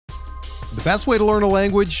The best way to learn a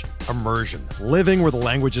language? Immersion. Living where the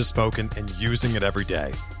language is spoken and using it every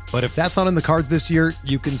day. But if that's not in the cards this year,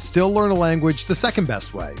 you can still learn a language the second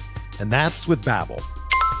best way, and that's with Babbel.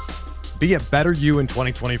 Be a better you in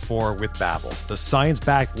 2024 with Babbel, the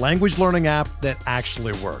science-backed language learning app that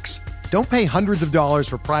actually works. Don't pay hundreds of dollars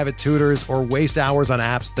for private tutors or waste hours on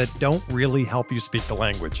apps that don't really help you speak the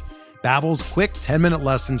language. Babbel's quick 10-minute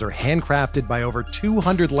lessons are handcrafted by over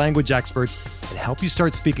 200 language experts and help you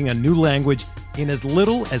start speaking a new language in as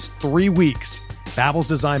little as 3 weeks. Babbel's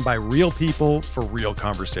designed by real people for real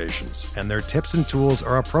conversations, and their tips and tools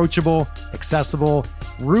are approachable, accessible,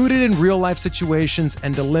 rooted in real-life situations,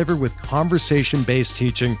 and delivered with conversation-based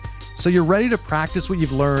teaching, so you're ready to practice what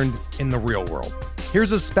you've learned in the real world.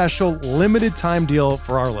 Here's a special limited-time deal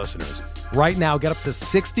for our listeners. Right now, get up to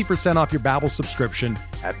 60% off your Babbel subscription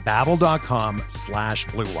at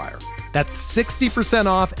babbel.com/Blue Wire. That's 60%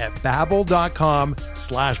 off at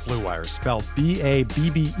babbel.com/Blue Wire, spelled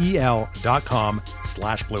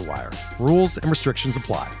BABBEL.com/Blue Wire. Rules and restrictions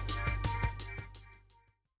apply.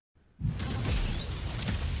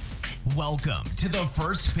 Welcome to the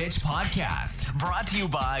First Pitch Podcast, brought to you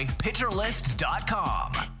by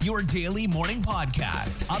PitcherList.com, your daily morning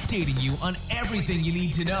podcast, updating you on everything you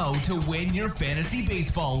need to know to win your fantasy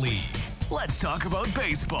baseball league. Let's talk about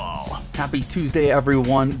baseball. Happy Tuesday,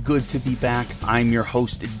 everyone. Good to be back. I'm your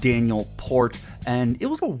host, Daniel Port, and it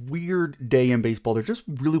was a weird day in baseball. There just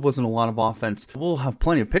really wasn't a lot of offense. We'll have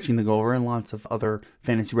plenty of pitching to go over and lots of other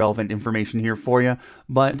fantasy-relevant information here for you.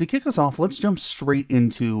 But to kick us off, let's jump straight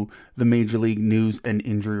into the Major League news and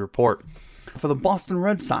injury report. For the Boston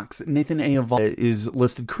Red Sox, Nathan Eovaldi is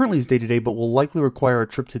listed currently as day-to-day, but will likely require a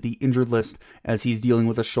trip to the injured list as he's dealing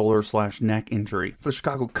with a shoulder/neck injury. For the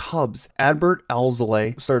Chicago Cubs, Adbert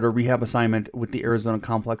Alzolay started a rehab assignment with the Arizona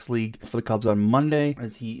Complex League for the Cubs on Monday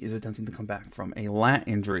as he is attempting to come back from a lat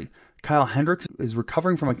injury. Kyle Hendricks is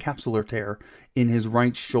recovering from a capsular tear in his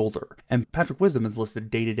right shoulder, and Patrick Wisdom is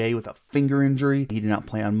listed day-to-day with a finger injury. He did not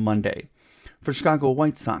play on Monday. For Chicago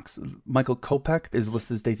White Sox, Michael Kopech is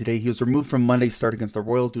listed as day-to-day. He was removed from Monday's start against the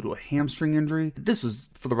Royals due to a hamstring injury. This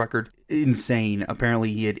was, for the record, insane.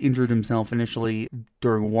 Apparently, he had injured himself initially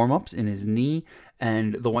during warm-ups in his knee,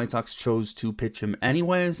 and the White Sox chose to pitch him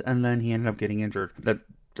anyways, and then he ended up getting injured. That,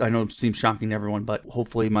 I know, seems shocking to everyone, but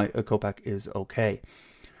hopefully Kopech is okay.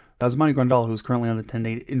 Yasmani Grandal, who's currently on the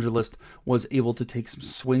 10-day injured list, was able to take some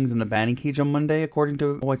swings in the batting cage on Monday, according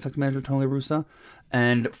to White Sox manager Tony La Russa.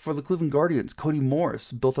 And for the Cleveland Guardians, Cody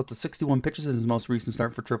Morris built up to 61 pitches in his most recent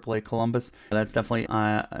start for AAA Columbus. That's definitely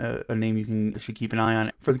a name you should keep an eye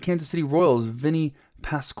on. For the Kansas City Royals, Vinny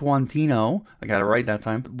Pasquantino, I got it right that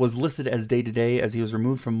time, was listed as day-to-day as he was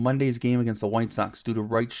removed from Monday's game against the White Sox due to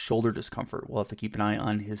right shoulder discomfort. We'll have to keep an eye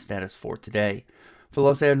on his status for today. For the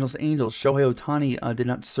Los Angeles Angels, Shohei Ohtani did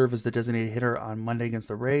not serve as the designated hitter on Monday against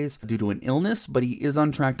the Rays due to an illness, but he is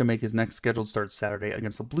on track to make his next scheduled start Saturday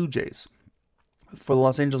against the Blue Jays. For the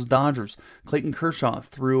Los Angeles Dodgers, Clayton Kershaw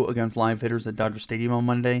threw against live hitters at Dodger Stadium on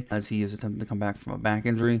Monday as he is attempting to come back from a back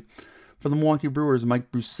injury. For the Milwaukee Brewers,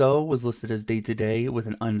 Mike Brousseau was listed as day-to-day with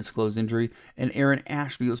an undisclosed injury, and Aaron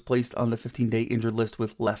Ashby was placed on the 15-day injured list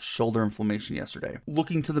with left shoulder inflammation yesterday.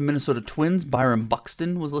 Looking to the Minnesota Twins, Byron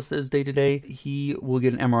Buxton was listed as day-to-day. He will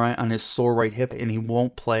get an MRI on his sore right hip, and he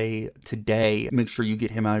won't play today. Make sure you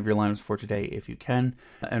get him out of your lineups for today if you can.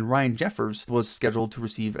 And Ryan Jeffers was scheduled to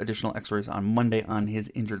receive additional x-rays on Monday on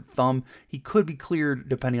his injured thumb. He could be cleared,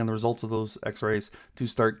 depending on the results of those x-rays, to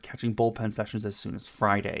start catching bullpen sessions as soon as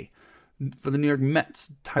Friday. For the New York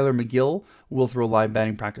Mets, Tyler McGill will throw live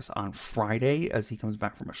batting practice on Friday as he comes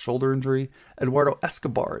back from a shoulder injury. Eduardo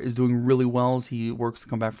Escobar is doing really well as he works to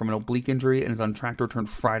come back from an oblique injury and is on track to return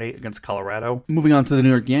Friday against Colorado. Moving on to the New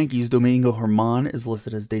York Yankees, Domingo Germán is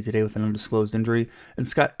listed as day-to-day with an undisclosed injury, and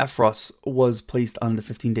Scott Effross was placed on the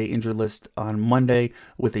 15-day injured list on Monday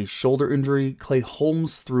with a shoulder injury. Clay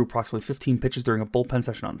Holmes threw approximately 15 pitches during a bullpen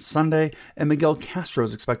session on Sunday, and Miguel Castro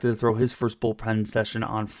is expected to throw his first bullpen session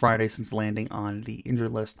on Friday since landing on the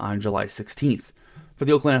injured list on July 16th. For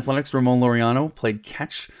the Oakland Athletics, Ramon Laureano played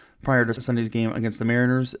catch prior to Sunday's game against the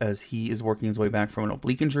Mariners as he is working his way back from an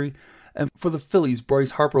oblique injury. And for the Phillies,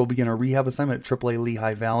 Bryce Harper will begin a rehab assignment at AAA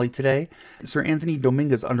Lehigh Valley today. Sir Anthony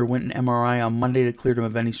Dominguez underwent an MRI on Monday that cleared him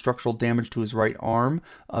of any structural damage to his right arm,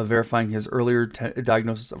 verifying his earlier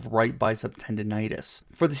diagnosis of right bicep tendonitis.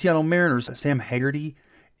 For the Seattle Mariners, Sam Haggerty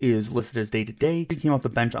is listed as day-to-day. He came off the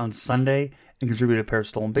bench on Sunday and contributed a pair of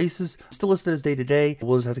stolen bases. Still listed as day-to-day.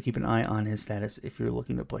 We'll just have to keep an eye on his status if you're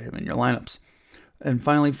looking to put him in your lineups. And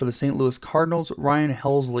finally, for the St. Louis Cardinals, Ryan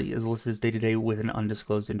Helsley is listed as day-to-day with an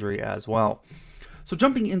undisclosed injury as well. So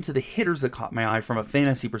jumping into the hitters that caught my eye from a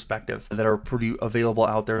fantasy perspective that are pretty available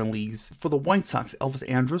out there in leagues. For the White Sox, Elvis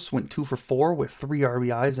Andrus went 2 for 4 with 3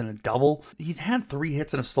 RBIs and a double. He's had 3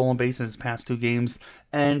 hits and a stolen base in his past 2 games,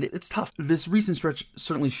 and it's tough. This recent stretch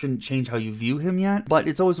certainly shouldn't change how you view him yet, but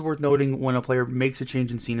it's always worth noting when a player makes a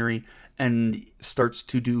change in scenery and starts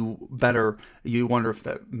to do better. You wonder if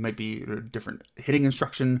that might be a different hitting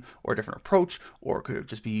instruction or a different approach, or could it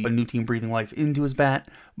just be a new team breathing life into his bat?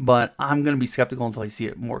 But I'm going to be skeptical until I see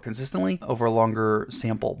it more consistently over a longer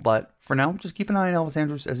sample. But for now, just keep an eye on Elvis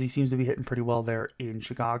Andrus as he seems to be hitting pretty well there in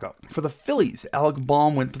Chicago. For the Phillies, Alec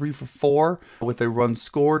Bohm went 3 for 4 with a run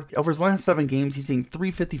scored. Over his last 7 games, he's hitting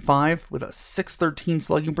 .355 with a .613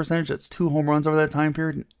 slugging percentage. That's 2 home runs over that time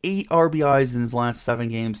period and 8 RBIs in his last 7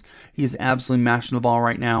 games. He's absolutely mashing the ball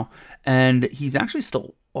right now, and he's actually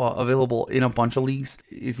still available in a bunch of leagues.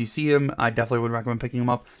 If you see him, I definitely would recommend picking him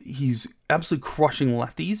up. He's absolutely crushing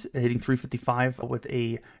lefties, hitting .355 with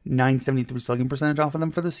a .973 slugging percentage off of them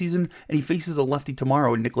for the season. And he faces a lefty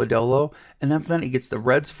tomorrow in Nick Lodolo. And after that, he gets the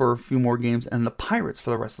Reds for a few more games and the Pirates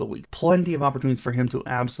for the rest of the week. Plenty of opportunities for him to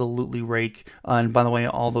absolutely rake. And by the way,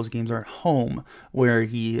 all those games are at home, where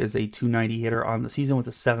he is a .290 hitter on the season with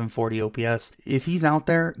a .740 OPS. If he's out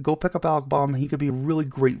there, go pick up Alec Bohm. He could be really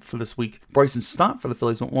great for this week. Bryson Stott for the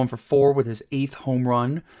Phillies went 1 for 4 with his 8th home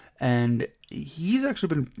run. And he's actually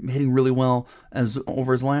been hitting really well, as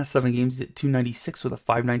over his last 7 games, he's at .296 with a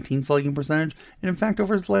 .519 slugging percentage. And in fact,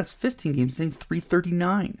 over his last 15 games, he's hitting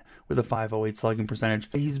 .339 with a .508 slugging percentage.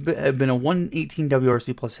 He's been a 118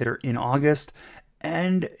 WRC plus hitter in August.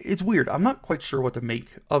 And it's weird. I'm not quite sure what to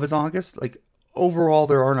make of his August. Like, overall,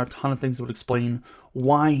 there aren't a ton of things that would explain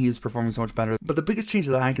why he is performing so much better. But the biggest change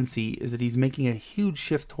that I can see is that he's making a huge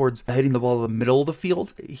shift towards hitting the ball in the middle of the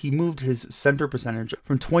field. He moved his center percentage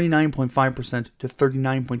from 29.5% to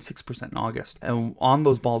 39.6% in August. And on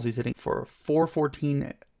those balls, he's hitting for a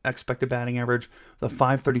 .414 expected batting average, the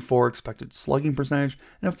 .534 expected slugging percentage,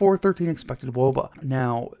 and a .413 expected WOBA.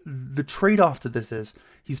 Now, the trade-off to this is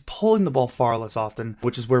he's pulling the ball far less often,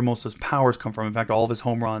 which is where most of his powers come from. In fact, all of his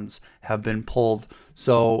home runs have been pulled.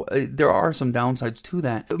 So there are some downsides to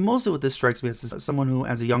that. Mostly what this strikes me as is someone who,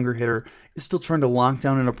 as a younger hitter, is still trying to lock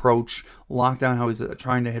down an approach, lock down how he's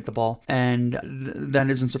trying to hit the ball. And that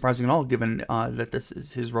isn't surprising at all, given that this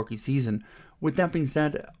is his rookie season. With that being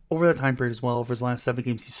said, over that time period as well, over his last 7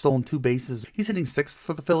 games, he's stolen 2 bases. He's hitting 6th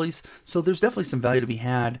for the Phillies, so there's definitely some value to be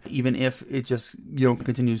had, even if it just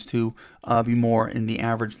continues to be more in the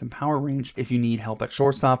average than power range if you need help at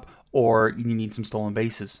shortstop or you need some stolen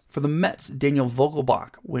bases. For the Mets, Daniel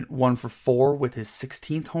Vogelbach went 1 for 4 with his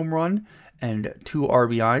 16th home run and 2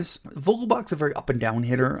 RBIs. Vogelbach's a very up and down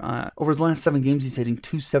hitter. Over his last 7 games, he's hitting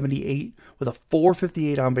 .278 with a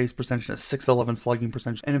 .458 on base percentage and a .611 slugging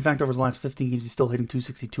percentage. And in fact, over his last 15 games, he's still hitting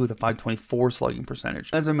 .262 with a .524 slugging percentage.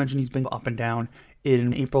 As I mentioned, he's been up and down.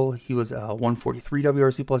 In April, he was a 143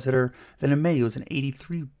 WRC plus hitter. Then in May, he was an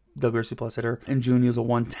 83 WRC plus hitter. In June, he was a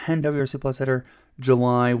 110 WRC plus hitter.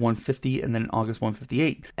 July 150, and then August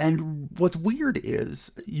 158. And what's weird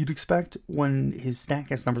is you'd expect when his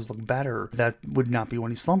StatCast numbers look better, that would not be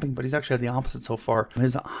when he's slumping, but he's actually had the opposite so far.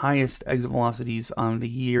 His highest exit velocities on the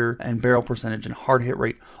year and barrel percentage and hard hit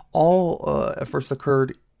rate all at first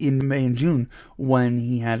occurred in May and June when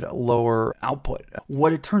he had lower output.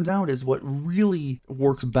 What it turns out is what really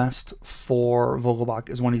works best for Vogelbach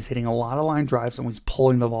is when he's hitting a lot of line drives and when he's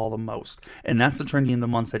pulling the ball the most. And that's the trend in the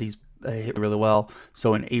months that he's hit really well.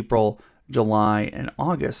 So in April, July, and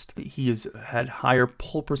August, he has had higher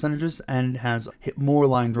pull percentages and has hit more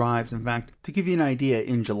line drives. In fact, to give you an idea,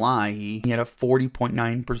 in July, he had a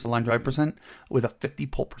 40.9% line drive percent with a 50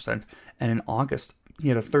 pull percent. And in August, he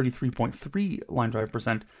had a 33.3 line drive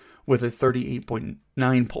percent with a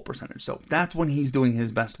 38.9 pull percentage. So that's when he's doing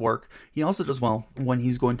his best work. He also does well when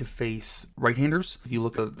he's going to face right-handers. If you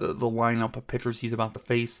look at the lineup of pitchers he's about to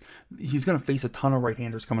face, he's going to face a ton of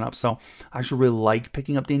right-handers coming up. So I actually really like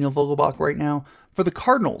picking up Daniel Vogelbach right now. For the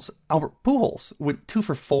Cardinals, Albert Pujols went 2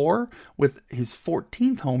 for 4 with his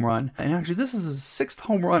 14th home run. And actually, this is his 6th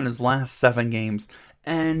home run in his last 7 games.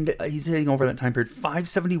 And he's hitting over that time period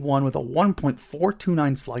 .571 with a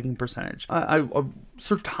 1.429 slugging percentage. I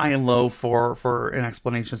searched high and low for an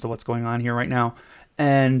explanation as to what's going on here right now.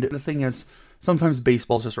 And the thing is, sometimes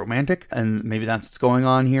baseball's just romantic, and maybe that's what's going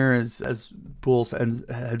on here as Pujols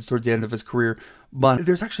heads towards the end of his career. But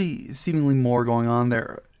there's actually seemingly more going on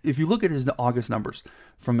there. If you look at his August numbers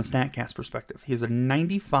from a StatCast perspective, he has a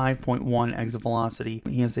 95.1 exit velocity.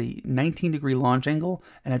 He has a 19-degree launch angle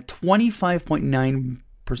and a 25.9%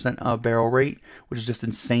 percent barrel rate, which is just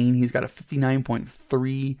insane. He's got a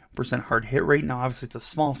 59.3% hard hit rate. Now, obviously, it's a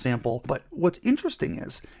small sample, but what's interesting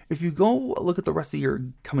is if you go look at the rest of the year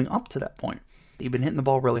coming up to that point, he'd been hitting the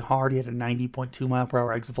ball really hard. He had a 90.2 mile per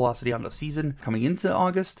hour exit velocity on the season. Coming into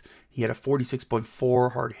August, he had a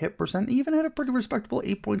 46.4 hard hit percent. He even had a pretty respectable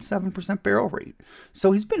 8.7% barrel rate.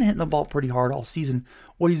 So he's been hitting the ball pretty hard all season.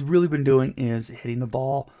 What he's really been doing is hitting the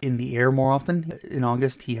ball in the air more often. In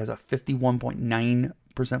August, he has a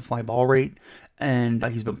 51.9% fly ball rate, and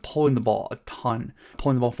he's been pulling the ball a ton,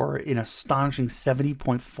 pulling the ball for an astonishing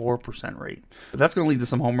 70.4% rate. But that's going to lead to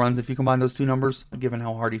some home runs if you combine those two numbers, given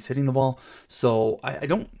how hard he's hitting the ball. So I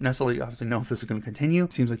don't necessarily obviously know if this is going to continue.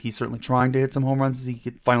 It seems like he's certainly trying to hit some home runs as he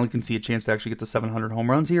finally can see a chance to actually get to 700 home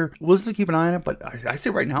runs here. We'll just keep an eye on it, but I say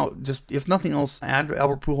right now, just if nothing else, add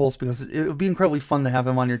Albert Pujols, because it would be incredibly fun to have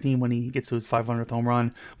him on your team when he gets to his 500th home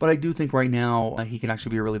run. But I do think right now he can actually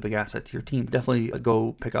be a really big asset to your team. Definitely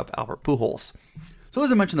go pick up Albert Pujols. So as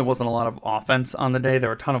I mentioned, there wasn't a lot of offense on the day. There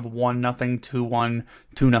were a ton of 1-0, 2-1,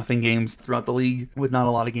 2-0 games throughout the league, with not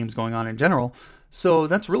a lot of games going on in general. So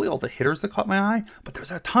that's really all the hitters that caught my eye, but there's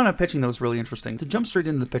a ton of pitching that was really interesting. To jump straight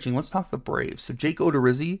into the pitching, let's talk the Braves. So Jake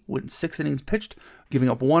Odorizzi went 6 innings pitched, giving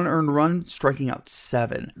up 1 earned run, striking out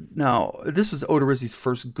 7. Now, this was Odorizzi's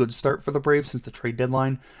first good start for the Braves since the trade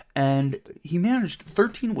deadline, and he managed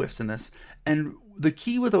 13 whiffs in this. And the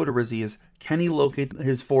key with Odorizzi is, can he locate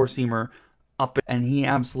his four-seamer up? And he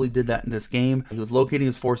absolutely did that in this game. He was locating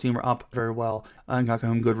his four-seamer up very well and got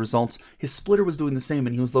him good results. His splitter was doing the same,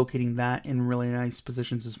 and he was locating that in really nice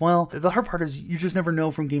positions as well. The hard part is you just never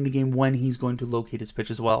know from game to game when he's going to locate his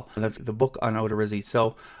pitch as well. And that's the book on Odorizzi.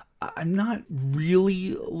 So I'm not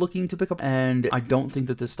really looking to pick up, and I don't think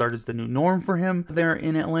that this start is the new norm for him there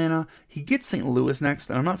in Atlanta. He gets St. Louis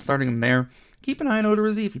next, and I'm not starting him there. Keep an eye on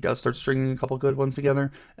Odorizzi if he does start stringing a couple good ones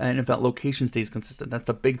together, and if that location stays consistent. That's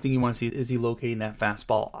the big thing you want to see, is he locating that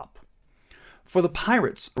fastball up. For the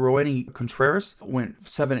Pirates, Roeny Contreras went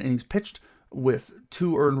 7 innings pitched with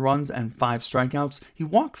 2 earned runs and 5 strikeouts. He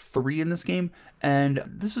walked 3 in this game, and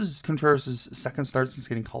this was Contreras' second start since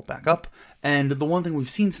getting called back up. And the one thing we've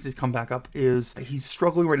seen since he's come back up is he's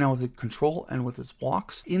struggling right now with the control and with his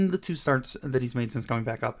walks. In the 2 starts that he's made since coming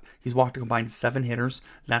back up, he's walked a combined 7 hitters.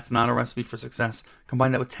 That's not a recipe for success.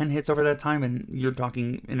 Combine that with 10 hits over that time, and you're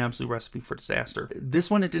talking an absolute recipe for disaster. This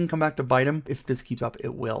one, it didn't come back to bite him. If this keeps up,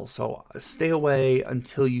 it will. So stay away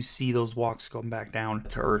until you see those walks come back down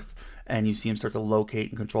to earth, and you see him start to locate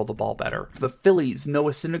and control the ball better. For the Phillies,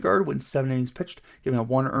 Noah Syndergaard went 7 innings pitched, giving up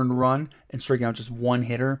 1 earned run and striking out just 1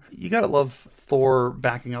 hitter. You gotta love Thor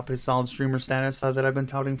backing up his solid streamer status that I've been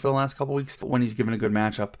touting for the last couple weeks. But when he's given a good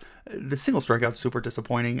matchup, the single strikeout's super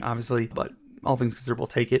disappointing, obviously, but all things considered, we'll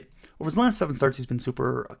take it. Over his last 7 starts, he's been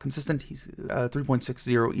super consistent. He's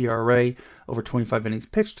 3.60 ERA over 25 innings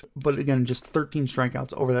pitched, but again, just 13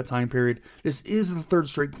 strikeouts over that time period. This is the 3rd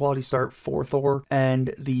straight quality start for Thor,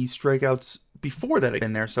 and the strikeouts before that had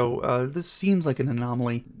been there, so this seems like an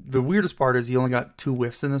anomaly. The weirdest part is he only got 2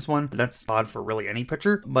 whiffs in this one. That's odd for really any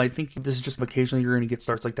pitcher, but I think this is just occasionally you're going to get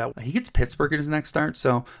starts like that. He gets Pittsburgh in his next start,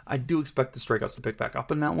 so I do expect the strikeouts to pick back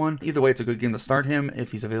up in that one. Either way, it's a good game to start him.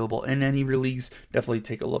 If he's available in any leagues, definitely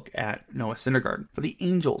take a look at Noah Syndergaard. For the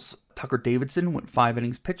Angels, Tucker Davidson went 5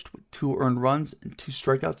 innings pitched with 2 earned runs and 2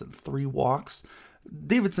 strikeouts and 3 walks.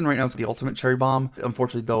 Davidson right now is the ultimate cherry bomb.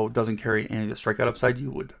 Unfortunately, though, doesn't carry any of the strikeout upside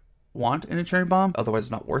you would want in a cherry bomb, otherwise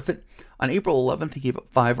it's not worth it. On April 11th, he gave up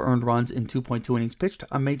 5 earned runs in 2.2 innings pitched.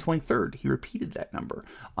 On May 23rd, he repeated that number.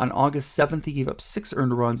 On August 7th, he gave up 6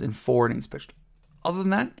 earned runs in 4 innings pitched. Other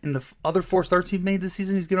than that, in the other 4 starts he's made this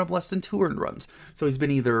season, he's given up less than 2 earned runs. So he's been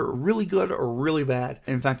either really good or really bad.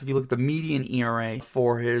 In fact, if you look at the median ERA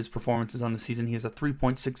for his performances on the season, he has a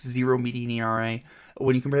 3.60 median ERA.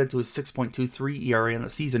 When you compare it to his 6.23 ERA on the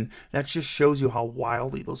season, that just shows you how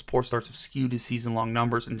wildly those poor starts have skewed his season-long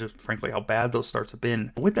numbers, and just frankly how bad those starts have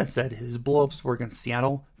been. With that said, his blow-ups were against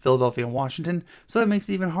Seattle, Philadelphia, and Washington, so that makes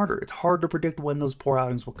it even harder. It's hard to predict when those poor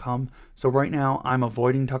outings will come. So right now, I'm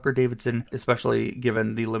avoiding Tucker Davidson, especially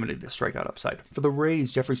given the limited strikeout upside. For the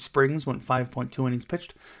Rays, Jeffrey Springs went 5.2 innings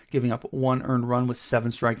pitched, giving up 1 earned run with 7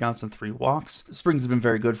 strikeouts and 3 walks. Springs has been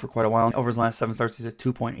very good for quite a while. Over his last 7 starts, he's at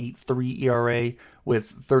 2.83 ERA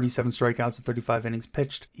with 37 strikeouts and 35 innings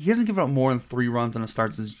pitched. He hasn't given up more than 3 runs on a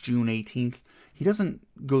start since June 18th. He doesn't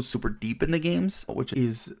go super deep in the games, which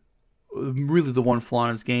is really the one flaw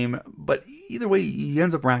in his game. But either way, he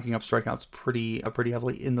ends up racking up strikeouts pretty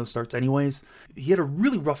heavily in those starts anyways. He had a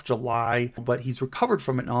really rough July, but he's recovered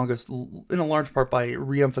from it in August, in a large part by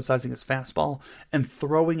re-emphasizing his fastball and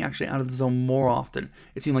throwing actually out of the zone more often.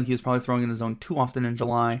 It seemed like he was probably throwing in the zone too often in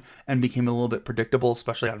July and became a little bit predictable,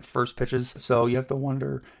 especially on first pitches. So you have to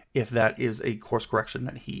wonder if that is a course correction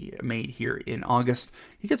that he made here in August.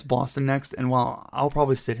 He gets Boston next, and while I'll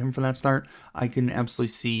probably sit him for that start, I can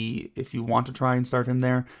absolutely see if you want to try and start him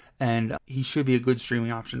there, and he should be a good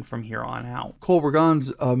streaming option from here on out. Cole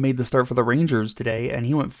Ragans made the start for the Rangers today, and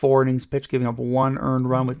he went 4 innings pitched, giving up 1 earned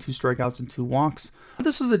run with 2 strikeouts and 2 walks.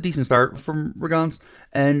 This was a decent start from Ragans,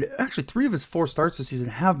 and actually 3 of his 4 starts this season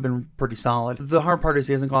have been pretty solid. The hard part is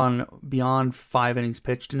he hasn't gone beyond 5 innings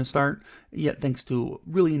pitched in a start, yet thanks to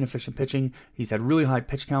really inefficient pitching. He's had really high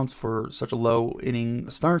pitch counts for such a low inning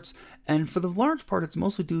starts, and for the large part, it's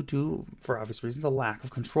mostly due to, for obvious reasons, a lack of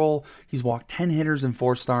control. He's walked 10 hitters in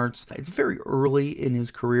 4 starts. It's very early in his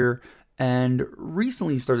career, and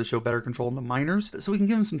recently he started to show better control in the minors, so we can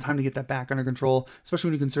give him some time to get that back under control, especially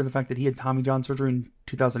when you consider the fact that he had Tommy John surgery in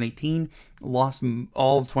 2018, lost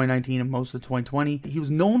all of 2019 and most of 2020. He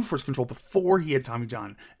was known for his control before he had Tommy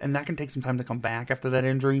John, and that can take some time to come back after that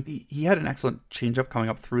injury. He had an excellent changeup coming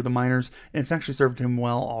up through the minors, and it's actually served him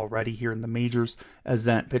well already here in the majors, as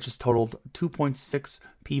that pitch has totaled 2.6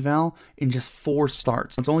 P-Val in just 4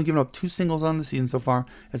 starts. It's only given up 2 singles on the season so far,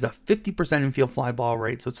 has a 50% infield fly ball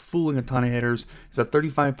rate, so it's fooling a ton of hitters. It's a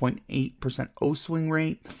 35.8% O-swing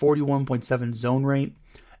rate, 41.7 zone rate,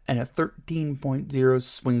 and a 13.0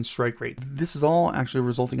 swing strike rate. This is all actually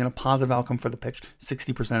resulting in a positive outcome for the pitch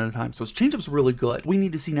 60% of the time. So his changeup's really good. We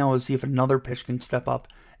need to see now is see if another pitch can step up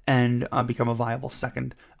and become a viable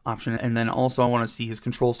second option. And then also I want to see his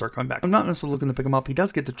control start coming back. I'm not necessarily looking to pick him up. He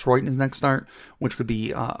does get Detroit in his next start, which could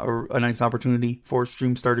be a nice opportunity for a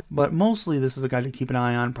stream starter. But mostly this is a guy to keep an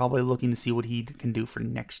eye on, probably looking to see what he can do for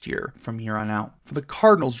next year from here on out. For the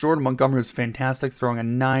Cardinals, Jordan Montgomery was fantastic, throwing a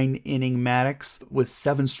 9-inning Maddox with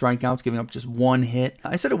 7 strikeouts, giving up just 1 hit.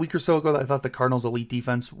 I said a week or so ago that I thought the Cardinals' elite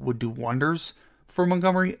defense would do wonders for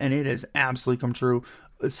Montgomery, and it has absolutely come true.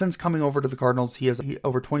 Since coming over to the Cardinals, he has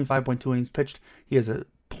over 25.2 innings pitched. He has a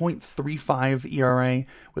 .35 ERA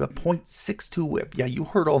with a .62 whip. Yeah, you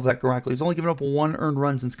heard all of that correctly. He's only given up 1 earned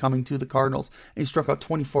run since coming to the Cardinals, and he struck out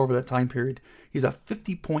 24 over that time period. He's a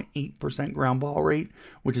 50.8% ground ball rate,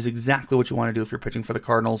 which is exactly what you want to do if you're pitching for the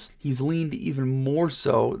Cardinals. He's leaned even more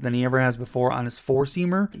so than he ever has before on his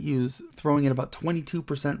 4-seamer. He was throwing it about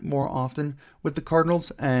 22% more often with the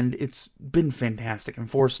Cardinals, and it's been fantastic. In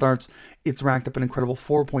 4 starts, it's racked up an incredible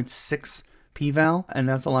 4.6 P-Val, and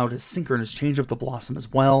that's allowed his sinker and his changeup to blossom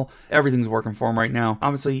as well. Everything's working for him right now.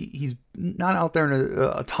 Obviously, he's not out there in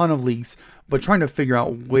a ton of leagues, but trying to figure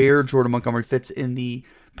out where Jordan Montgomery fits in the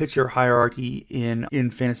pitcher hierarchy in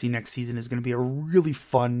fantasy next season is going to be a really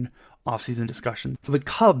fun offseason discussion. For the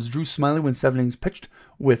Cubs, Drew Smyly went 7 innings pitched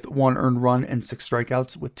with 1 earned run and 6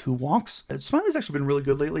 strikeouts with 2 walks. Smyly's actually been really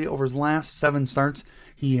good lately. Over his last 7 starts,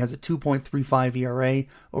 he has a 2.35 ERA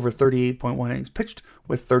over 38.1 innings pitched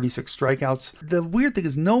with 36 strikeouts. The weird thing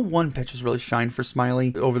is no one pitch has really shined for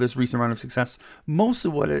Smyly over this recent run of success. Most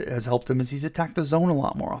of what it has helped him is he's attacked the zone a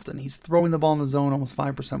lot more often. He's throwing the ball in the zone almost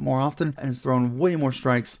 5% more often and has thrown way more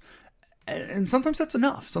strikes. And sometimes that's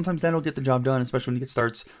enough. Sometimes that'll get the job done, especially when he gets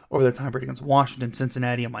starts over the time period against Washington,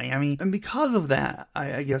 Cincinnati, and Miami. And because of that,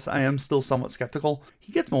 I guess I am still somewhat skeptical.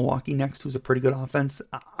 He gets Milwaukee next, who's a pretty good offense.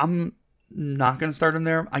 I'm not going to start him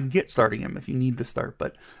there. I get starting him if you need the start,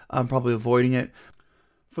 but I'm probably avoiding it.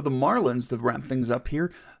 For the Marlins, to wrap things up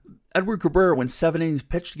here, Edward Cabrera went 7 innings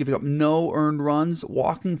pitched, giving up no earned runs,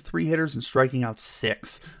 walking 3 hitters, and striking out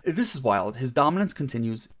 6. This is wild. His dominance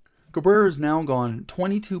continues. Cabrera has now gone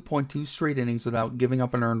 22.2 straight innings without giving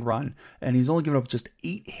up an earned run, and he's only given up just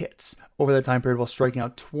 8 hits over that time period while striking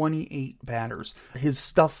out 28 batters. His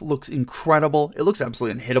stuff looks incredible. It looks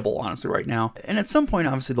absolutely unhittable, honestly, right now. And at some point,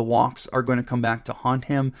 obviously, the walks are going to come back to haunt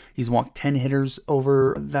him. He's walked 10 hitters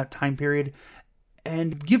over that time period.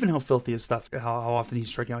 And given how filthy his stuff, how often he's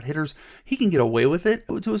striking out hitters, he can get away with it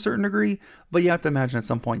to a certain degree. But you have to imagine at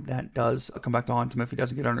some point that does come back to haunt him if he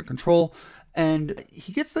doesn't get under control. And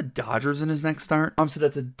he gets the Dodgers in his next start. Obviously,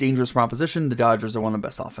 that's a dangerous proposition. The Dodgers are one of the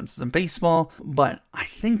best offenses in baseball. But I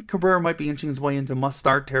think Cabrera might be inching his way into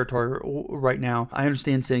must-start territory right now. I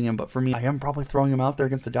understand sitting him, but for me, I am probably throwing him out there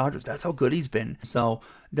against the Dodgers. That's how good he's been. So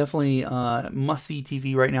definitely must-see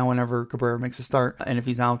TV right now whenever Cabrera makes a start. And if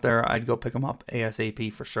he's out there, I'd go pick him up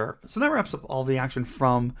ASAP for sure. So that wraps up all the action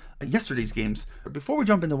from yesterday's games. Before we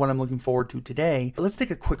jump into what I'm looking forward to today, let's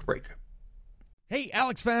take a quick break. Hey,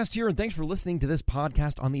 Alex Fast here, and thanks for listening to this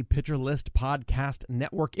podcast on the Pitcher List Podcast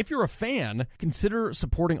Network. If you're a fan, consider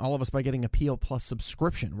supporting all of us by getting a PL Plus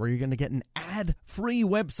subscription, where you're going to get an ad-free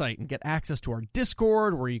website and get access to our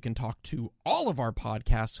Discord, where you can talk to all of our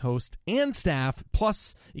podcast hosts and staff.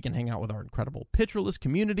 Plus, you can hang out with our incredible Pitcher List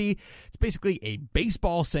community. It's basically a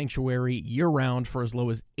baseball sanctuary year-round for as low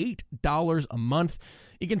as $8 a month.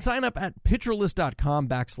 You can sign up at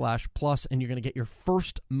pitcherlist.com/plus, and you're going to get your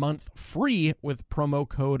first month free with promo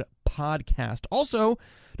code podcast. Also,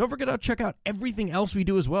 don't forget to check out everything else we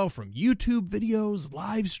do as well, from YouTube videos,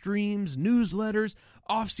 live streams, newsletters,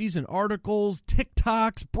 off-season articles,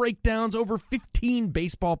 TikToks, breakdowns, over 15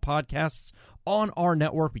 baseball podcasts on our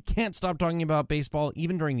network. We can't stop talking about baseball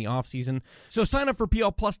even during the off-season. So sign up for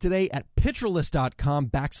PL Plus today at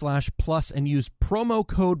pitcherlist.com/plus and use promo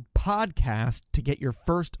code podcast to get your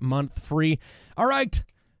first month free. All right.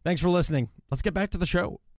 Thanks for listening. Let's get back to the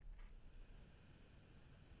show.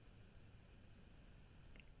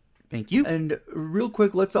 Thank you. And real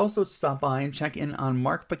quick, let's also stop by and check in on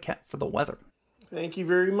Mark Paquette for the weather. Thank you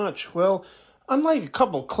very much. Well, unlike a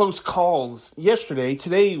couple close calls yesterday,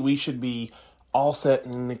 today we should be all set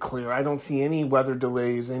in the clear. I don't see any weather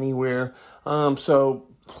delays anywhere. So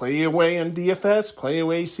play away on DFS, play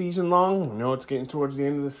away season long. I know it's getting towards the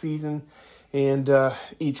end of the season, and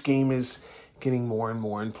each game is getting more and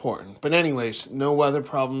more important. But anyways, no weather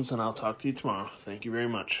problems, and I'll talk to you tomorrow. Thank you very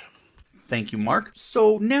much. Thank you, Mark.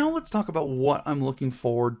 So now let's talk about what I'm looking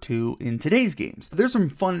forward to in today's games. There's some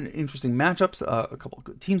fun, interesting matchups, a couple of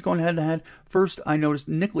good teams going head-to-head. First, I noticed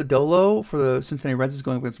Nick Lodolo for the Cincinnati Reds is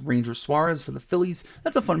going against Ranger Suarez for the Phillies.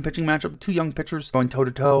 That's a fun pitching matchup. Two young pitchers going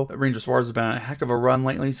toe-to-toe. Ranger Suarez has been on a heck of a run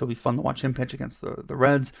lately, so it'll be fun to watch him pitch against the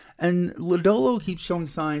Reds. And Lodolo keeps showing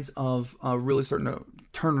signs of really starting to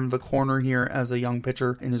turn the corner here as a young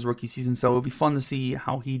pitcher in his rookie season, so it'll be fun to see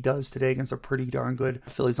how he does today against a pretty darn good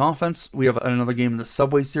Phillies offense. We have another game in the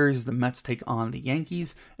Subway Series as the Mets take on the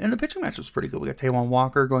Yankees, and the pitching match was pretty good. We got Taijuan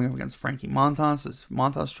Walker going up against Frankie Montas as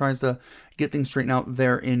Montas tries to get things straightened out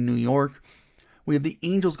there in New York. We have the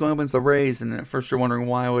Angels going up against the Rays, and at first you're wondering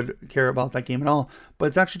why I would care about that game at all, but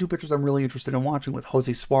it's actually two pitchers I'm really interested in watching, with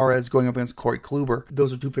Jose Suarez going up against Corey Kluber.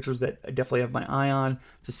 Those are two pitchers that I definitely have my eye on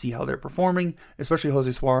to see how they're performing, especially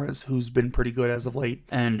Jose Suarez, who's been pretty good as of late,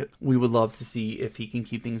 and we would love to see if he can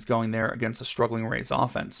keep things going there against a struggling Rays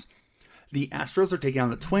offense. The Astros are taking on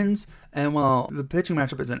the Twins, and while the pitching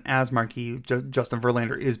matchup isn't as marquee, Justin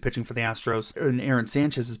Verlander is pitching for the Astros, and Aaron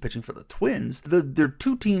Sanchez is pitching for the Twins. There are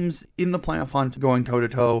two teams in the playoff hunt going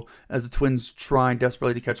toe-to-toe as the Twins try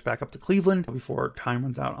desperately to catch back up to Cleveland before time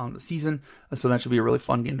runs out on the season, so that should be a really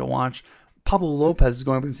fun game to watch. Pablo Lopez is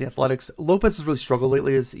going up against the Athletics. Lopez has really struggled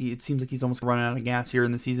lately, as it seems like he's almost running out of gas here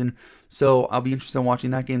in the season. So I'll be interested in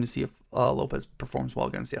watching that game to see if Lopez performs well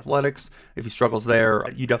against the Athletics. If he struggles there,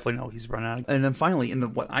 you definitely know he's running out. And then finally, in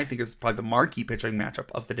what I think is probably the marquee pitching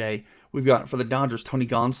matchup of the day, we've got for the Dodgers, Tony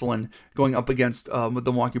Gonsolin going up against the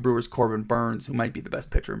Milwaukee Brewers' Corbin Burns, who might be the best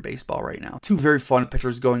pitcher in baseball right now. Two very fun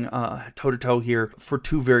pitchers going toe-to-toe here for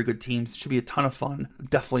two very good teams. It should be a ton of fun.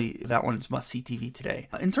 Definitely that one's must-see TV today.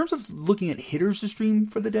 In terms of looking at hitters to stream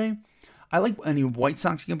for the day, I like any White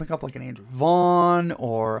Sox you can pick up, like an Andrew Vaughn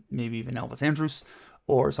or maybe even Elvis Andrus,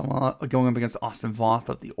 or someone going up against Austin Voth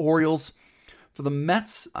of the Orioles. For the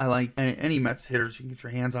Mets, I like any Mets hitters you can get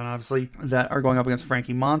your hands on, obviously, that are going up against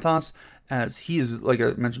Frankie Montas, as he is, like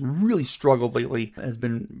I mentioned, really struggled lately, has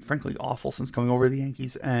been, frankly, awful since coming over to the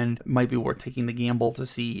Yankees, and might be worth taking the gamble to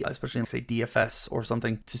see, especially in, say, DFS or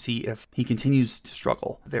something, to see if he continues to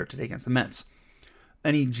struggle there today against the Mets.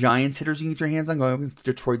 Any Giants hitters you can get your hands on going up against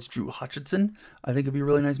Detroit's Drew Hutchinson, I think would be a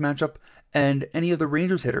really nice matchup. And any of the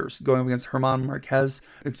Rangers hitters going up against German Marquez,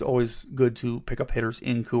 it's always good to pick up hitters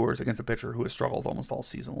in Coors against a pitcher who has struggled almost all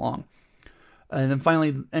season long. And then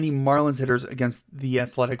finally, any Marlins hitters against the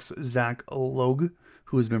Athletics' Zach Logue,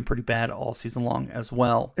 who has been pretty bad all season long as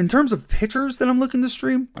well. In terms of pitchers that I'm looking to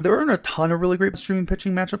stream, there aren't a ton of really great streaming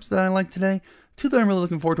pitching matchups that I like today. Two that I'm really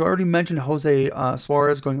looking forward to. I already mentioned Jose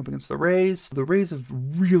Suarez going up against the Rays. The Rays have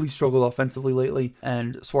really struggled offensively lately,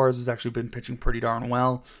 and Suarez has actually been pitching pretty darn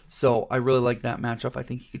well. So I really like that matchup. I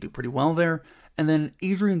think he could do pretty well there. And then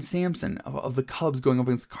Adrian Sampson of the Cubs going up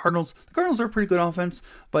against the Cardinals. The Cardinals are a pretty good offense,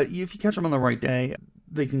 but if you catch them on the right day,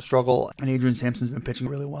 they can struggle. And Adrian Sampson's been pitching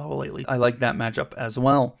really well lately. I like that matchup as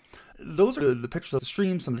well. Those are the pitchers of the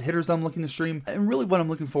stream, some of the hitters I'm looking to stream, and really what I'm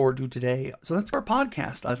looking forward to today. So that's our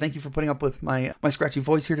podcast. Thank you for putting up with my scratchy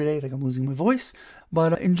voice here today. I think I'm losing my voice.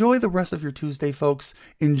 But enjoy the rest of your Tuesday, folks.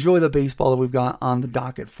 Enjoy the baseball that we've got on the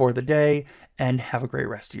docket for the day, and have a great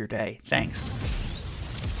rest of your day. Thanks.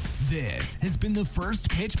 This has been the First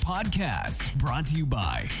Pitch Podcast, brought to you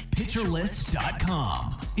by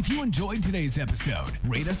PitcherList.com. If you enjoyed today's episode,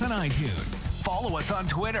 rate us on iTunes, follow us on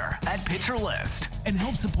Twitter @PitcherList, and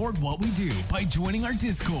help support what we do by joining our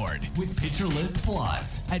Discord with PitcherList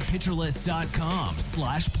Plus at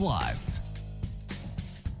PitcherList.com/plus.